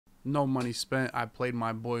No money spent. I played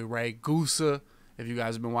my boy Ragusa. If you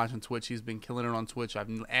guys have been watching Twitch, he's been killing it on Twitch. I've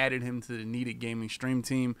added him to the Needed Gaming stream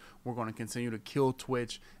team. We're going to continue to kill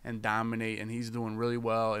Twitch and dominate, and he's doing really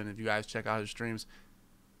well. And if you guys check out his streams,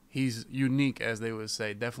 he's unique, as they would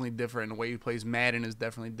say. Definitely different. And the way he plays Madden is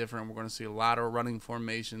definitely different. We're going to see a lot of running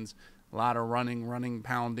formations, a lot of running,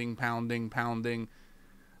 pounding.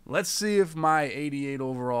 Let's see if my 88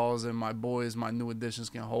 overalls and my boys, my new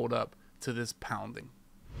additions, can hold up to this pounding.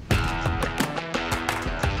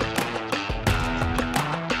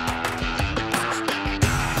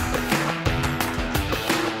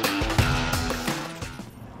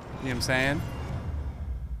 You know what I'm saying?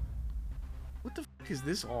 What the fuck is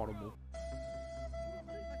this audible?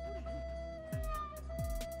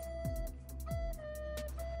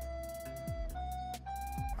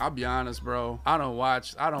 I'll be honest, bro. I don't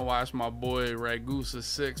watch my boy Ragusa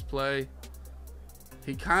 6 play.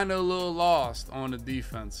 He kind of a little lost on the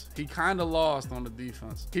defense. He kind of lost on the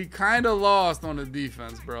defense,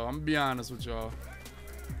 bro. I'm gonna be honest with y'all.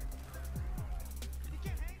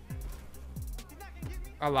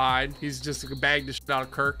 I lied. He's just bagged the shit out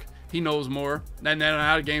of Kirk. He knows more. And then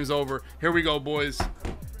now the game's over. Here we go, boys.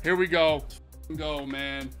 Here we go. Let's go,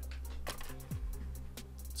 man.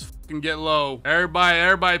 Let's fucking get low.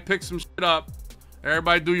 Everybody pick some shit up.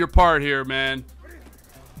 Everybody do your part here, man.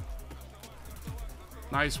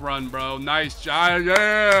 Nice run, bro. Nice job.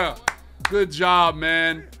 Yeah. Good job,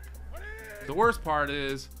 man. The worst part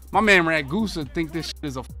is my man Ragusa think this shit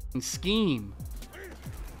is a fucking scheme.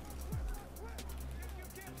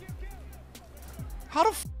 How the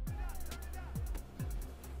f—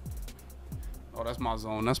 Oh, that's my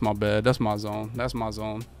zone. That's my bad. That's my zone. That's my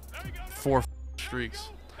zone. 4 streaks.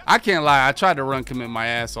 I can't lie. I tried to run commit my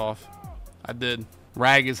ass off. I did.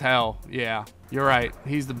 Rag as hell. Yeah, you're right.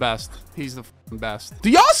 He's the best. He's the f***ing best. Do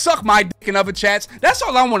y'all suck my dick in other chats? That's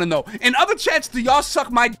all I want to know. In other chats, do y'all suck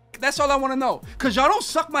my dick? That's all I want to know. Because y'all don't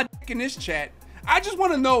suck my dick in this chat. I just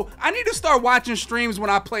want to know. I need to start watching streams when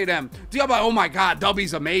I play them. Do y'all be like, oh my God,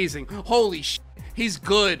 Dubby's amazing. Holy shit. He's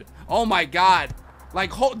good. Oh my God.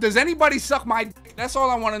 Like, does anybody suck my dick? That's all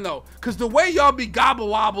I want to know. Because the way y'all be gobble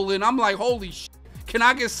wobbling, I'm like, holy shit. Can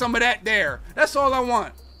I get some of that there? That's all I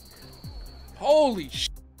want. Holy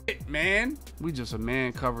shit, man. We just a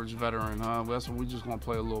man coverage veteran, huh? That's what we just gonna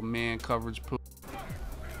play a little man coverage poop.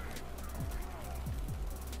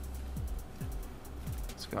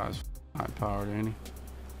 This guy's high powered, ain't he?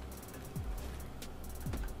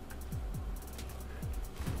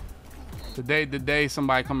 The day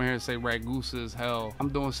somebody come in here and say Ragusa is hell, I'm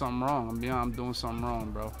doing something wrong. I'm doing something wrong,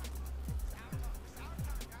 bro.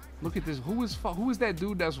 Look at this. Who is that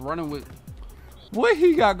dude that's running with? What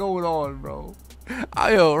he got going on, bro?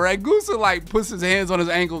 Yo, Ragusa like puts his hands on his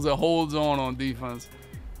ankles and holds on defense.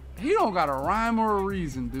 He don't got a rhyme or a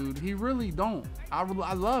reason, dude. He really don't. I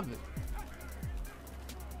love it.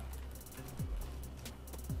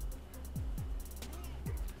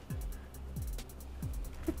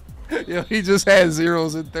 Yo, he just has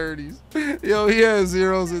zeros and 30s. Yo, he has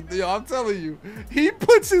zeros and yo, I'm telling you, he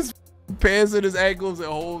puts his pants in his ankles and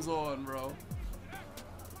holds on, bro.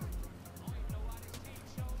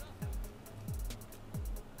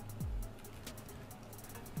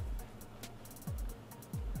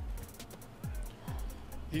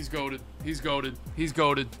 He's goated. He's goated. He's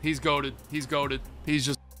goated. He's goated. He's goated. He's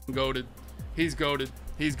just goated. He's goated.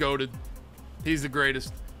 He's goated. He's the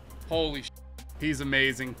greatest. Holy shit. He's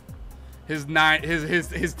amazing. His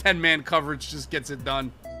 10-man coverage just gets it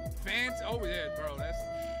done. Fans, oh yeah, bro, that's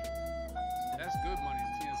good money,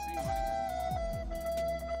 TNC money.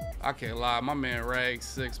 I can't lie, my man Rag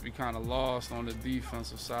 6 be kind of lost on the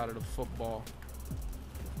defensive side of the football.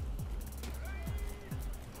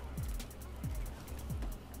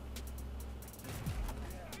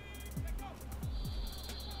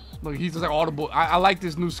 Look, he's just like audible. I like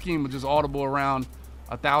this new scheme of just audible around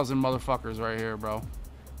 1,000 motherfuckers right here, bro.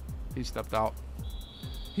 He stepped out.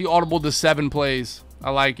 He audibled to 7 plays. I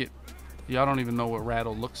like it. Y'all don't even know what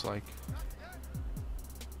Rattle looks like.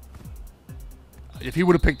 If he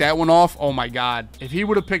would have picked that one off, oh my God. If he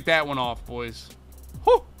would have picked that one off, boys.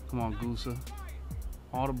 Whew. Come on, Goosa.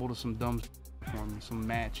 Audible to some dumb for me. Some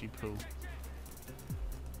matchy poo.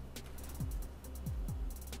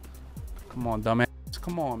 Come on, dumbass.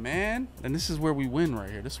 Come on, man. And this is where we win right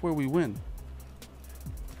here. This is where we win.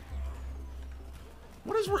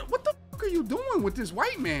 What the fuck are you doing with this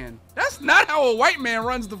white man? That's not how a white man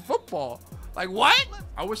runs the football. Like, what?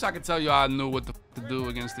 I wish I could tell you I knew what the fuck to do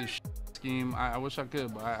against this scheme. I wish I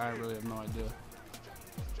could, but I really have no idea.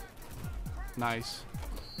 Nice.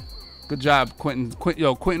 Good job, Quentin.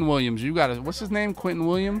 Yo, Quentin Williams. You got it. What's his name? Quentin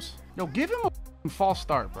Williams? Yo, give him a false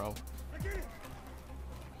start, bro.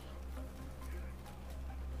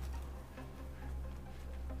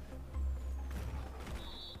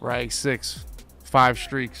 Rag 6. 5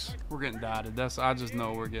 streaks. We're getting dotted. I just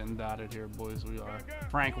know we're getting dotted here, boys. We are.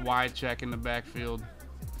 Frank wide check in the backfield.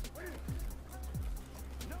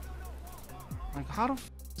 Like, how the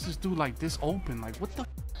f is this dude like this open? Like, what the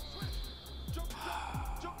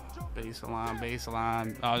baseline,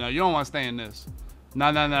 baseline. Oh no, you don't want to stay in this. No.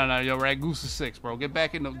 Yo, Ragoose is 6, bro. Get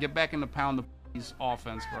back in the pound the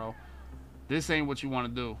offense, bro. This ain't what you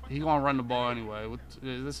want to do. He gonna run the ball anyway.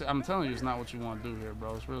 I'm telling you, it's not what you want to do here,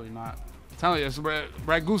 bro. It's really not. I'm telling you, it's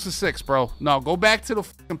Ragoose is 6, bro. No, go back to the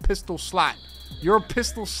fucking pistol slot. You're a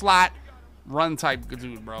pistol slot run type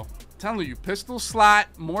dude, bro. I'm telling you, pistol slot,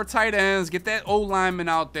 more tight ends. Get that O lineman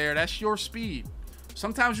out there. That's your speed.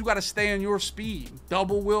 Sometimes you got to stay on your speed.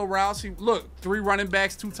 Double wheel routes. Look, 3 running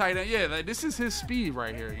backs, 2 tight ends. Yeah, like, this is his speed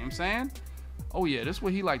right here. You know what I'm saying? Oh yeah, this is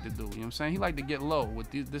what he like to do. You know what I'm saying? He like to get low with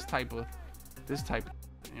this type of. You know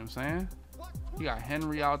what I'm saying? You got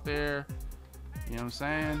Henry out there. You know what I'm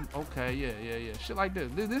saying? Okay, yeah. Shit like this.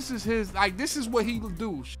 This is his, like, this is what he will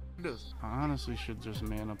do. Shit like this. I honestly should just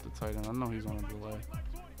man up the tight end. I know he's on a delay.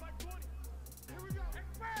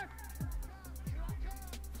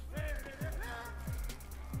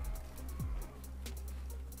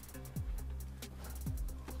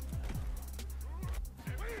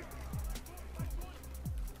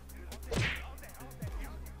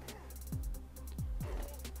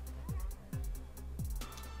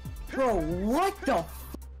 Bro, what the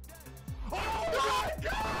f— Oh my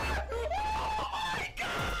god! Oh my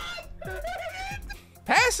god!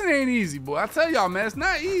 Passing ain't easy, boy. I tell y'all, man, it's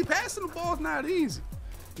not easy. Passing the ball is not easy.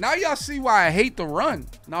 Now y'all see why I hate the run.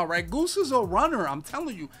 Now, Ragoose is a runner. I'm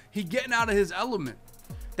telling you, he getting out of his element.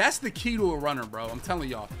 That's the key to a runner, bro. I'm telling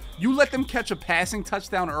y'all. You let them catch a passing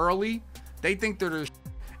touchdown early, they think they're the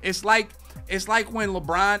It's like when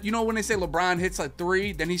LeBron, you know when they say LeBron hits a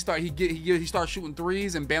 3, then he starts shooting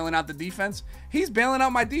 3s and bailing out the defense. He's bailing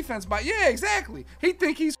out my defense by, yeah, exactly. He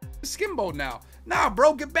think he's skimbo now. Nah,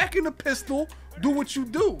 bro, get back in the pistol. Do what you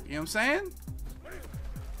do. You know what I'm saying?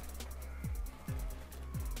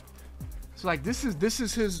 So like this is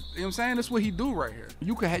his, you know what I'm saying? This is what he do right here.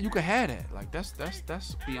 You could have that. Like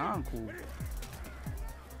that's beyond cool.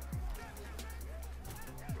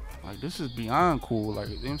 Like this is beyond cool. Like,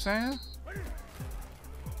 you know what I'm saying?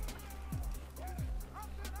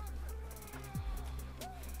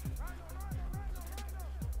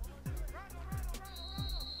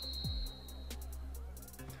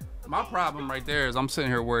 My problem right there is I'm sitting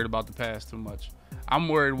here worried about the pass too much. I'm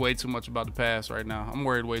worried way too much about the pass right now. I'm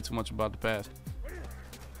worried way too much about the pass.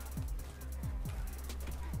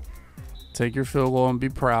 Take your field goal and be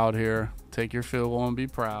proud here. Take your field goal and be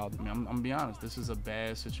proud. I mean, I'm gonna be honest. This is a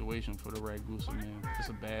bad situation for the Ragoose, man. It's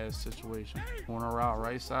a bad situation. Corner route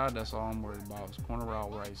right side. That's all I'm worried about. It's corner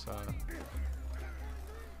route right side.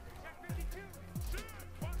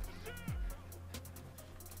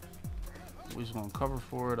 We're just gonna cover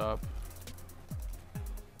for it up.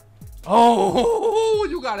 Oh,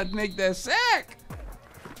 you gotta make that sack.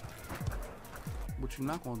 What you're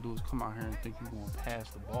not gonna do is come out here and think you're gonna pass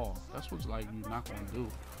the ball. That's what's like you're not gonna do.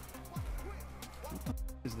 What the f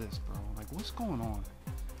is this, bro? Like, what's going on?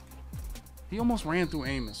 He almost ran through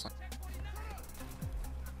Amos. Like,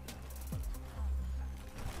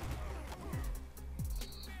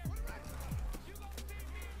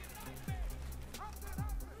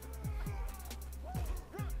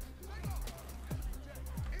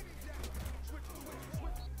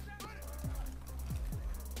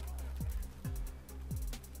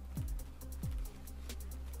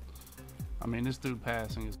 I mean, this dude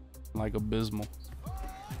passing is like abysmal.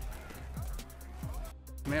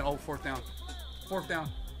 Man, oh, 4th down. 4th down.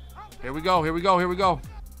 Here we go, here we go, here we go.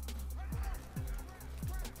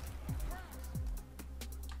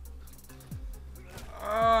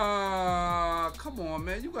 Come on,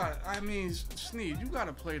 man. You got, I mean, Sneed, you got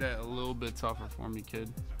to play that a little bit tougher for me,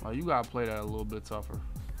 kid. Like, you got to play that a little bit tougher.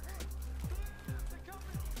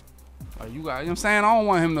 Like, you got, you know what I'm saying? I don't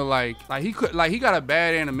want him to like he got a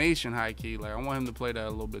bad animation, high key. Like, I want him to play that a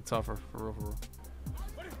little bit tougher, for real, for real.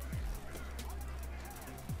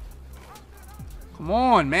 Come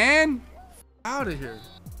on, man. Out of here.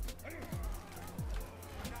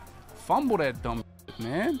 Fumble that dumb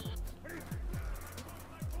man.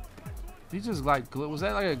 He just like, was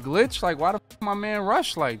that like a glitch? Like, why the f my man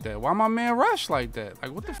rush like that? Why my man rush like that?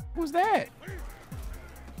 Like, what the f was that?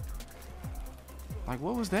 Like,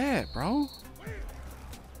 what was that, bro?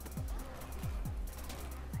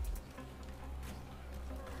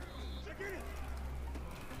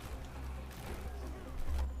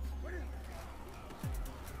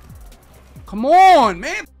 Come on,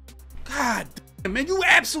 man. God damn, man. You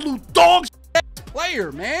absolute dog shit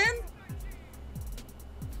player, man.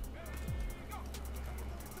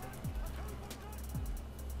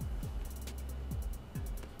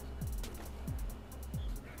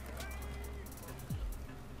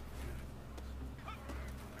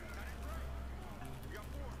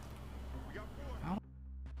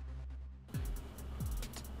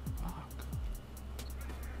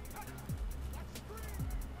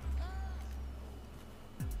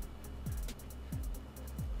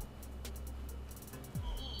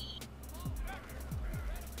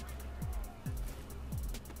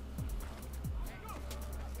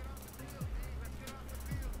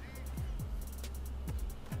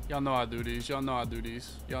 Y'all know I do these. Y'all know I do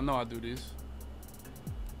these. Y'all know I do these.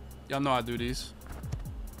 Y'all know I do these.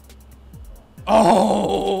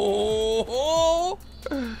 Oh!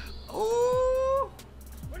 Oh!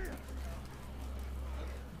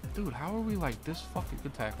 Dude, how are we like this fucking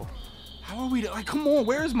good tackle? How are we like? Come on,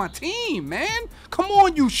 where's my team, man? Come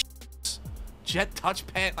on, you jet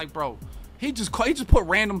touchpad, like, bro. He just put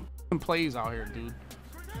random plays out here, dude.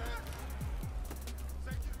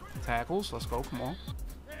 Tackles, let's go. Come on.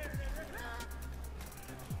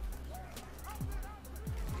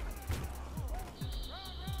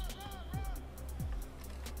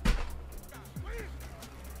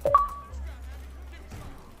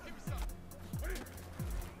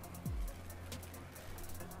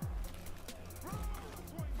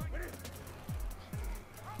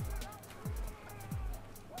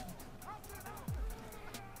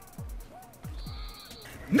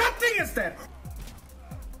 Nothing is that.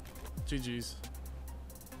 GG's.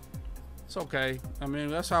 It's okay. I mean,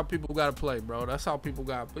 that's how people gotta play, bro. That's how people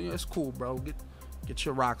got. But yeah, it's cool, bro. Get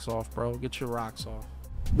your rocks off, bro. Get your rocks off.